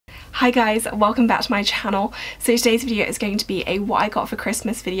Hi guys, welcome back to my channel. So today's video is going to be a what I got for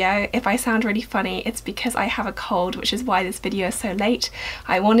Christmas video. If I sound really funny, it's because I have a cold, which is why this video is so late.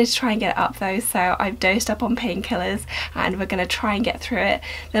 I wanted to try and get it up though, so I've dosed up on painkillers and we're going to try and get through it.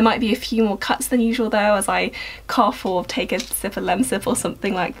 There might be a few more cuts than usual though as I cough or take a sip of Lemsip or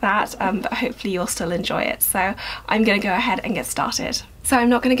something like that, but hopefully you'll still enjoy it. So I'm going to go ahead and get started. So I'm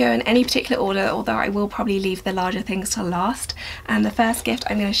not going to go in any particular order, although I will probably leave the larger things till last. And the first gift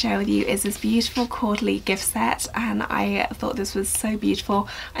I'm going to share with you is this beautiful quarterly gift set, and I thought this was so beautiful.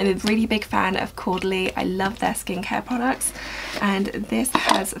 I'm a really big fan of Quarterly. I love their skincare products, and this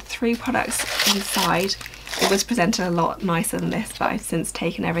has 3 products inside. It was presented a lot nicer than this, but I've since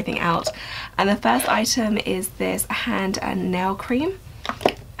taken everything out. And the first item is this hand and nail cream,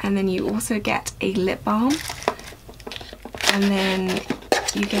 and then you also get a lip balm. And then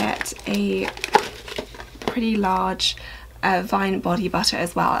you get a pretty large Vine body butter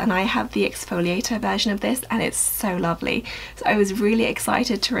as well, and I have the exfoliator version of this and it's so lovely. So I was really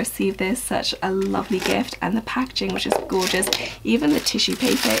excited to receive this, such a lovely gift, and the packaging, which is gorgeous. Even the tissue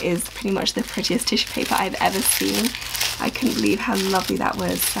paper is pretty much the prettiest tissue paper I've ever seen. I couldn't believe how lovely that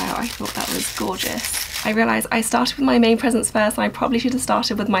was, so I thought that was gorgeous. I realised I started with my main presents first and I probably should have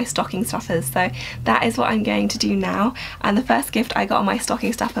started with my stocking stuffers, so that is what I'm going to do now. And the first gift I got on my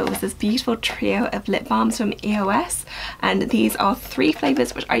stocking stuffer was this beautiful trio of lip balms from EOS, and these are 3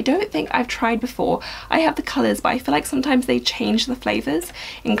 flavours which I don't think I've tried before. I have the colours, but I feel like sometimes they change the flavours,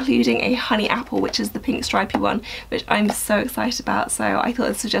 including a honey apple, which is the pink stripy one, which I'm so excited about. So I thought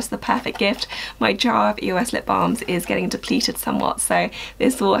this was just the perfect gift. My jar of EOS lip balms is getting depleted somewhat, so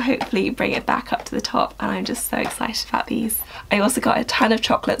this will hopefully bring it back up to the top, and I'm just so excited about these. I also got a ton of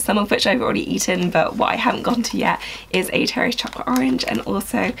chocolate, some of which I've already eaten, but what I haven't gotten to yet is a Terry's chocolate orange, and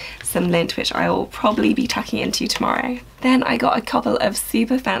also some Lindt, which I will probably be tucking into tomorrow. Then I got a couple of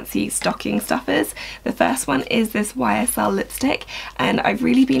super fancy stocking stuffers. The first one is this YSL lipstick, and I've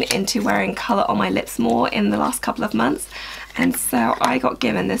really been into wearing colour on my lips more in the last couple of months, and so I got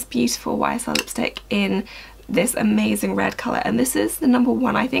given this beautiful YSL lipstick in this amazing red colour, and this is the number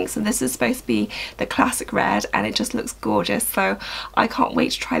 1 I think, so this is supposed to be the classic red, and it just looks gorgeous. So I can't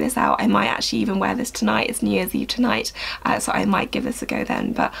wait to try this out. I might actually even wear this tonight. It's New Year's Eve tonight, so I might give this a go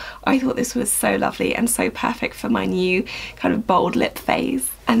then, but I thought this was so lovely and so perfect for my new kind of bold lip phase.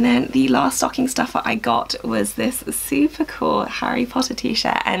 And then the last stocking stuffer I got was this super cool Harry Potter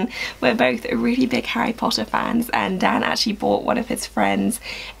t-shirt, and we're both really big Harry Potter fans, and Dan actually bought one of his friends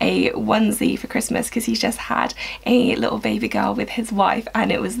a onesie for Christmas because he's just had a little baby girl with his wife,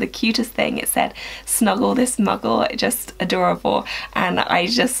 and it was the cutest thing. It said "Snuggle this muggle," just adorable, and I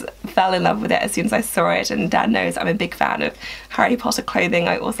just fell in love with it as soon as I saw it. And Dan knows I'm a big fan of Harry Potter clothing.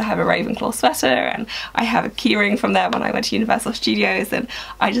 I also have a Ravenclaw sweater, and I have a keyring from there when I went to Universal Studios, and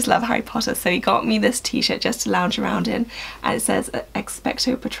I just love Harry Potter. So he got me this t-shirt just to lounge around in, and it says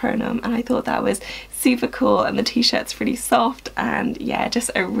Expecto Patronum, and I thought that was super cool, and the t-shirt's really soft, and yeah,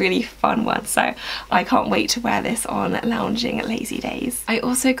 just a really fun one. So I can't wait to wear this on lounging lazy days. I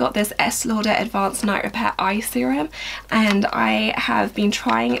also got this Estée Lauder Advanced Night Repair Eye Serum, and I have been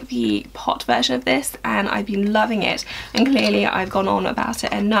trying the pot version of this and I've been loving it, and clearly I've gone on about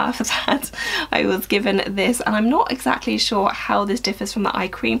it enough that I was given this, and I'm not exactly sure how this differs from the eye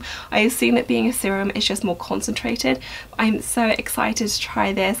cream. I assume it being a serum is just more concentrated. I'm so excited to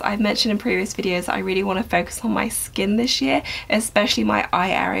try this. I've mentioned in previous videos that I really want to focus on my skin this year, especially my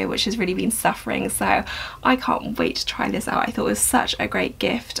eye area, which has really been suffering, so I can't wait to try this out. I thought it was such a great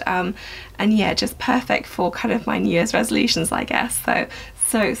gift, and yeah, just perfect for kind of my New Year's resolutions, I guess. So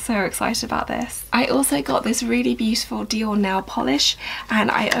excited about this. I also got this really beautiful Dior nail polish, and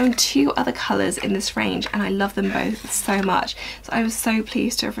I own 2 other colours in this range, and I love them both so much. So I was so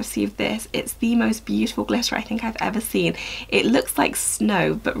pleased to have received this. It's the most beautiful glitter I think I've ever seen. It looks like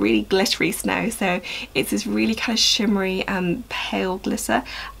snow, but really glittery snow. So it's this really kind of shimmery pale glitter,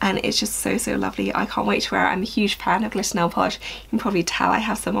 and it's just so lovely. I can't wait to wear it. I'm a huge fan of glitter nail polish. You can probably tell I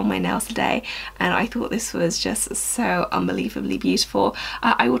have some on my nails today, and I thought this was just so unbelievably beautiful.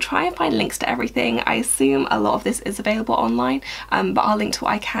 I will try and find links to everything. I assume a lot of this is available online, but I'll link to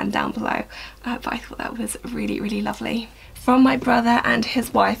what I can down below. But I thought that was really lovely. From my brother and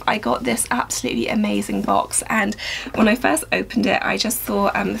his wife, I got this absolutely amazing box, and when I first opened it I just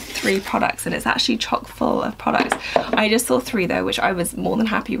saw 3 products, and it's actually chock full of products. I just saw 3 though, which I was more than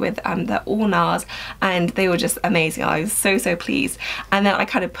happy with. They're all NARS and they were just amazing. I was so pleased, and then I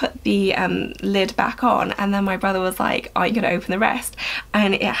kind of put the lid back on, and then my brother was like, "Are you going to open the rest?"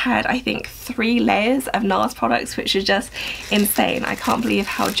 And it had, I think, 3 layers of NARS products, which is just insane. I can't believe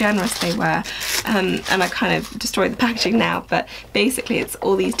how generous they were, and I kind of destroyed the packaging now. now, but basically it's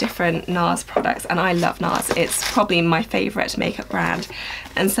all these different NARS products, and I love NARS. It's probably my favourite makeup brand.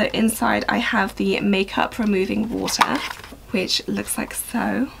 And so inside I have the makeup removing water, which looks like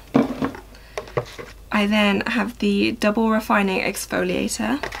so. I then have the double refining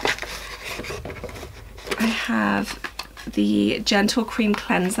exfoliator. I have the gentle cream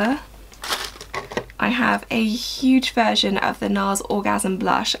cleanser. I have a huge version of the NARS Orgasm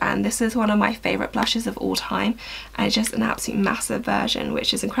blush, and this is one of my favourite blushes of all time, and it's just an absolute massive version,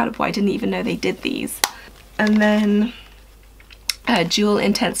 which is incredible. I didn't even know they did these. And then a dual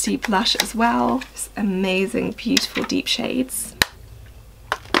intensity blush as well. Just amazing, beautiful deep shades.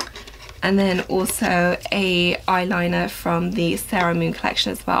 And then also a eyeliner from the Sarah Moon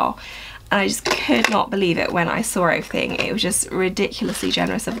collection as well. And I just could not believe it when I saw everything. It was just ridiculously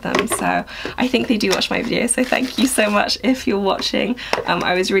generous of them. So I think they do watch my videos, so thank you so much if you're watching.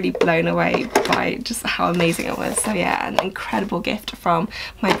 I was really blown away by just how amazing it was. So yeah, an incredible gift from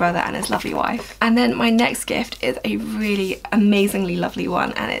my brother and his lovely wife. And then my next gift is a really amazingly lovely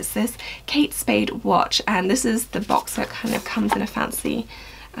one, and it's this Kate Spade watch. And this is the box that kind of comes in a fancy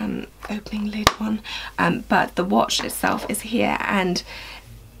opening lid one, but the watch itself is here, and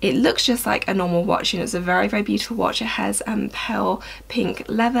it looks just like a normal watch. You know, it's a very, very beautiful watch. It has pale pink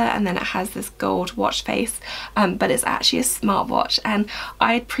leather, and then it has this gold watch face, but it's actually a smartwatch. And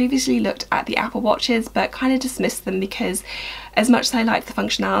I had previously looked at the Apple Watches but kind of dismissed them because as much as I liked the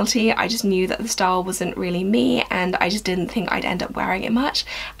functionality, I just knew that the style wasn't really me, and I just didn't think I'd end up wearing it much.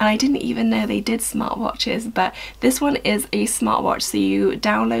 And I didn't even know they did smartwatches, but this one is a smartwatch. So you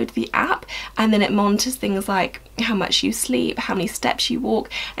download the app, and then it monitors things like how much you sleep, how many steps you walk,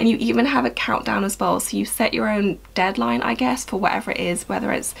 and you even have a countdown as well. So you set your own deadline, I guess, for whatever it is,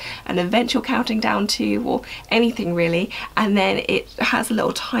 whether it's an event you're counting down to or anything really, and then it has a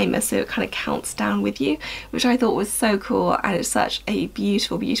little timer, so it kind of counts down with you, which I thought was so cool. And it's such a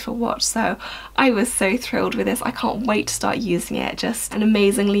beautiful, beautiful watch. So I was so thrilled with this. I can't wait to start using it. Just an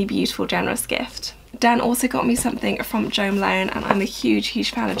amazingly beautiful, generous gift. Dan also got me something from Jo Malone, and I'm a huge,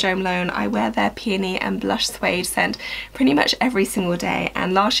 huge fan of Jo Malone. I wear their Peony and Blush Suede scent pretty much every single day,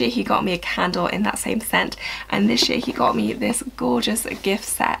 and last year he got me a candle in that same scent, and this year he got me this gorgeous gift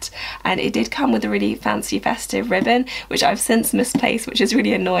set, and it did come with a really fancy festive ribbon, which I've since misplaced, which is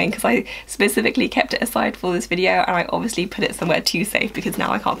really annoying because I specifically kept it aside for this video, and I obviously put it somewhere too safe because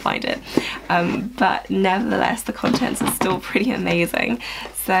now I can't find it. But nevertheless, the contents are still pretty amazing.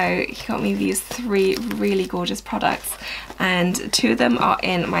 So he got me these 3 really gorgeous products, and 2 of them are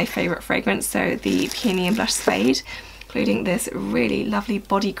in my favourite fragrance, so the Peony and Blush Suede, including this really lovely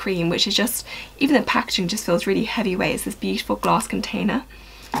body cream, which is just, even the packaging just feels really heavyweight. It's this beautiful glass container.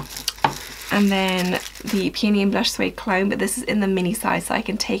 And then the Peony and Blush Suede cologne, but this is in the mini size, so I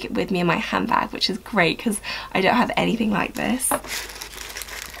can take it with me in my handbag, which is great because I don't have anything like this.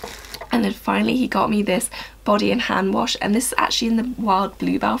 And then finally he got me this body and hand wash, and this is actually in the Wild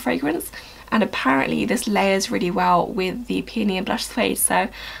Bluebell fragrance, and apparently this layers really well with the Peony and Blush Suede, so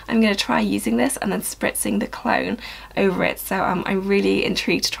I'm going to try using this and then spritzing the cologne over it. So I'm really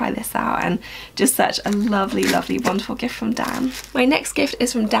intrigued to try this out, and just such a lovely, lovely, wonderful gift from Dan. My next gift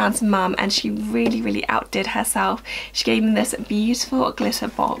is from Dan's mum, and she really, really outdid herself. She gave me this beautiful glitter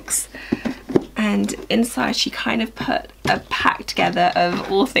box, and inside she kind of put a pack together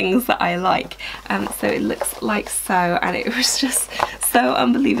of all things that I like. So it looks like so, and it was just so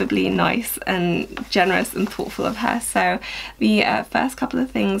unbelievably nice and generous and thoughtful of her. So the first couple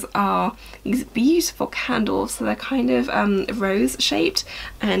of things are these beautiful candles, so they're kind of rose shaped,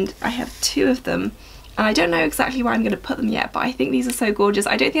 and I have 2 of them. And I don't know exactly where I'm going to put them yet, but I think these are so gorgeous.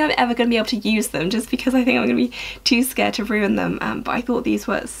 I don't think I'm ever going to be able to use them just because I think I'm going to be too scared to ruin them, but I thought these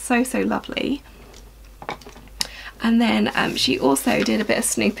were so, so lovely. And then she also did a bit of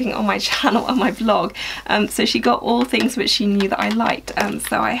snooping on my channel, on my vlog, so she got all things which she knew that I liked.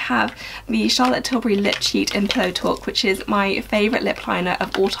 So I have the Charlotte Tilbury Lip Cheat in Pillow Talk, which is my favourite lip liner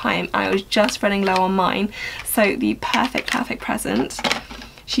of all time. I was just running low on mine, so the perfect present.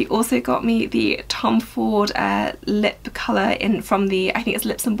 She also got me the Tom Ford lip colour from the, I think it's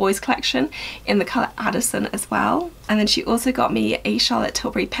Lips and Boys collection, in the colour Addison as well. And then she also got me a Charlotte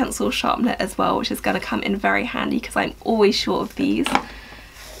Tilbury pencil sharpener as well, which is going to come in very handy because I'm always short of these.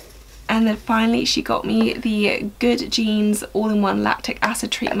 And And then finally she got me the Good Genes all-in-one lactic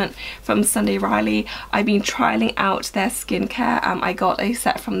acid treatment from Sunday Riley. I've been trialing out their skincare. I got a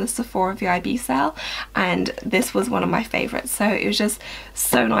set from the Sephora VIB sale and this was one of my favourites, so it was just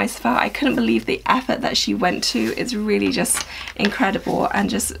so nice of her. I couldn't believe the effort that she went to. It's really just incredible and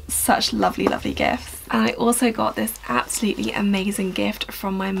just such lovely gifts. And I also got this absolutely amazing gift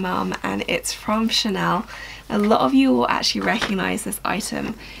from my mum, and it's from Chanel. A lot of you will actually recognise this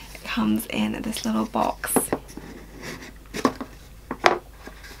item. It comes in this little box.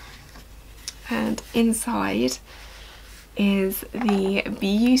 And inside is the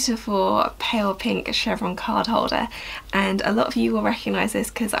beautiful pale pink chevron card holder, and a lot of you will recognise this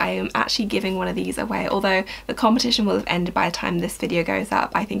because I am actually giving one of these away, although the competition will have ended by the time this video goes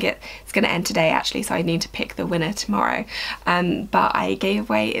up. I think it's going to end today actually, so I need to pick the winner tomorrow. But I gave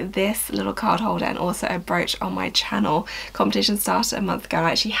away this little card holder and also a brooch on my channel. Competition started a month ago and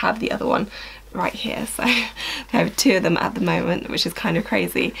I actually have the other one right here, so I have two of them at the moment, which is kind of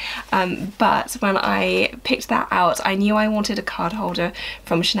crazy. But when I picked that out, I knew I wanted a card holder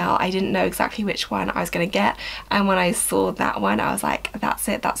from Chanel. I didn't know exactly which one I was going to get, and when I saw that one I was like, that's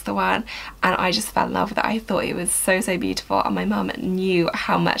it, that's the one, and I just fell in love with it. I thought it was so beautiful, and my mum knew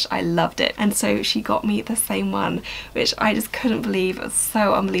how much I loved it, and so she got me the same one, which I just couldn't believe. It was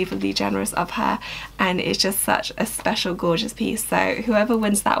so unbelievably generous of her, and it's just such a special gorgeous piece. So whoever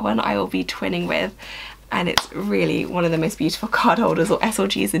wins that one I will be twinning with, and it's really one of the most beautiful card holders or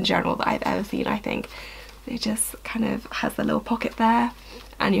SLGs in general that I've ever seen. I think it just kind of has the little pocket there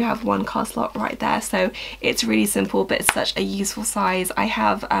and you have one card slot right there, so it's really simple but it's such a useful size. I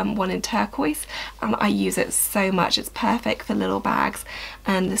have one in turquoise and I use it so much. It's perfect for little bags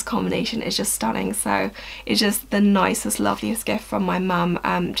and this combination is just stunning. So it's just the nicest, loveliest gift from my mum.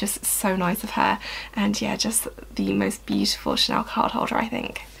 Just so nice of her, and yeah, just the most beautiful Chanel card holder I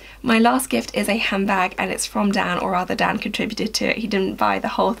think. My last gift is a handbag, and it's from Dan, or rather Dan contributed to it. He didn't buy the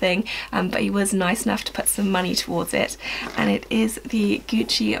whole thing, but he was nice enough to put some money towards it, and it is the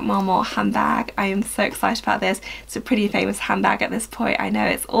Gucci Marmot handbag. I am so excited about this. It's a pretty famous handbag at this point. I know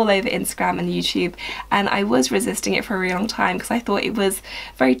it's all over Instagram and YouTube, and I was resisting it for a really long time because I thought it was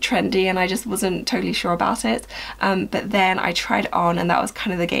very trendy and I just wasn't totally sure about it, but then I tried it on and that was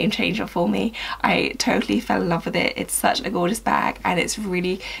kind of the game changer for me. I totally fell in love with it. It's such a gorgeous bag and it's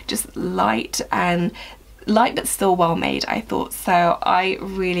really just light but still well made, I thought. So I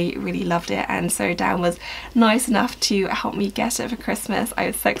really loved it, and so Dan was nice enough to help me get it for Christmas. I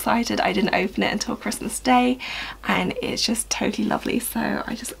was so excited. I didn't open it until Christmas Day and it's just totally lovely, so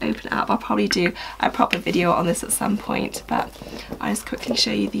I just opened it up. I'll probably do a proper video on this at some point, but I'll just quickly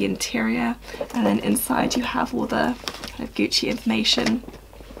show you the interior, and then inside you have all the kind of Gucci information.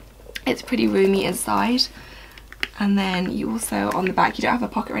 It's pretty roomy inside. And then you also, on the back, you don't have a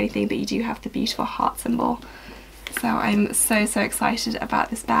pocket or anything, but you do have the beautiful heart symbol. So I'm so excited about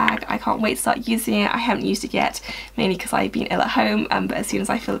this bag. I can't wait to start using it. I haven't used it yet, mainly because I've been ill at home, but as soon as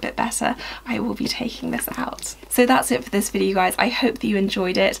I feel a bit better, I will be taking this out. So that's it for this video, guys. I hope that you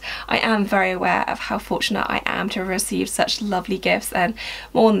enjoyed it. I am very aware of how fortunate I am to have received such lovely gifts, and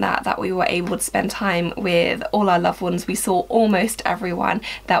more than that, that we were able to spend time with all our loved ones. We saw almost everyone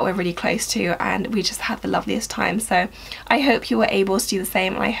that we're really close to, and we just had the loveliest time. So I hope you were able to do the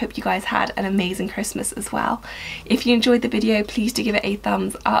same, and I hope you guys had an amazing Christmas as well. If you enjoyed the video, please do give it a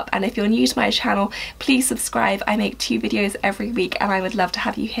thumbs up, and if you're new to my channel, please subscribe. I make 2 videos every week and I would love to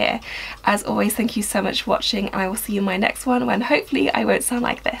have you here. As always, thank you so much for watching, and I will see you in my next one when hopefully I won't sound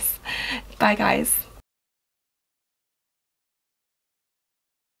like this. Bye guys.